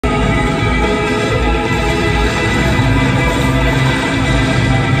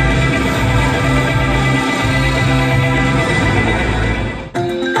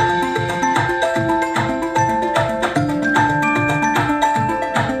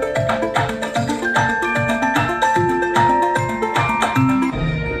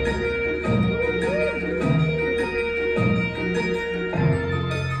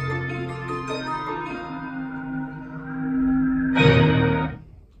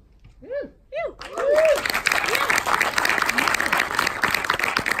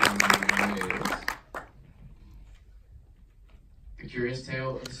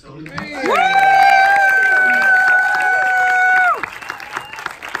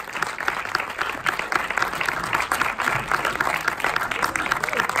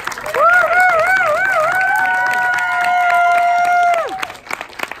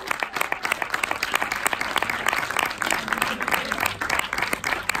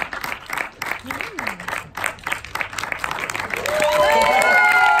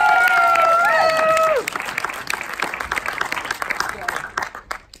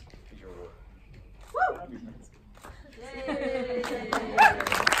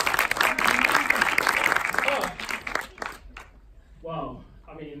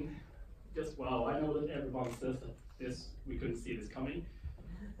once says that we couldn't see this coming.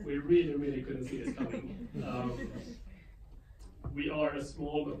 We really couldn't see this coming. We are a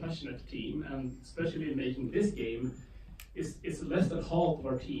small but passionate team, and especially in making this game, it's less than half of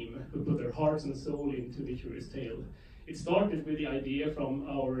our team who put their hearts and soul into The Curious Tale. It started with the idea from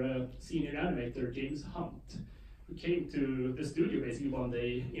our senior animator, James Hunt, who came to the studio basically one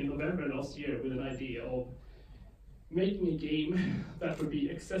day in November last year with an idea of making a game that would be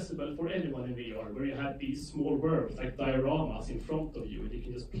accessible for anyone in VR, where you had these small worlds like dioramas in front of you and you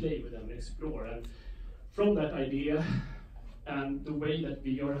can just play with them and explore. And from that idea and the way that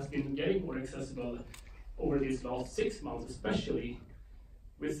VR has been getting more accessible over these last 6 months especially,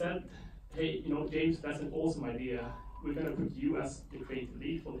 we said, hey, James, that's an awesome idea. We're going to put you as the creative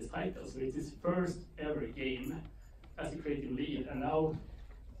lead for this title. So it's his first ever game as a creative lead, and now,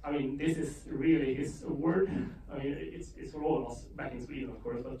 this is really his award. It's for all of us back in Sweden, of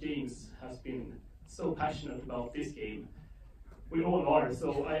course, but James has been so passionate about this game. We all are,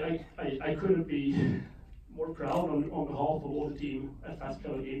 so I couldn't be more proud on behalf of all the team at Fast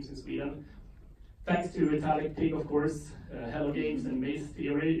Travel Games in Sweden. Thanks to Italic Pig, of course, Hello Games and Maze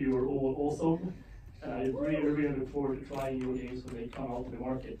Theory, you are all awesome. And I really look forward to trying your games when they come out in the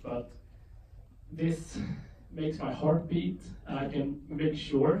market. But this makes my heart beat, and I can make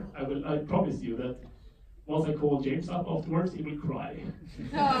sure, I promise you that once I call James up afterwards, he will cry.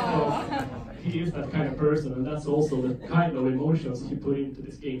 He is that kind of person, and that's also the kind of emotions he put into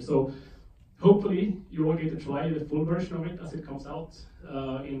this game. So hopefully you all get to try the full version of it as it comes out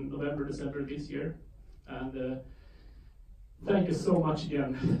in November, December this year. And thank you so much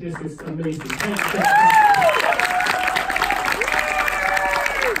again. This is amazing. Thank you.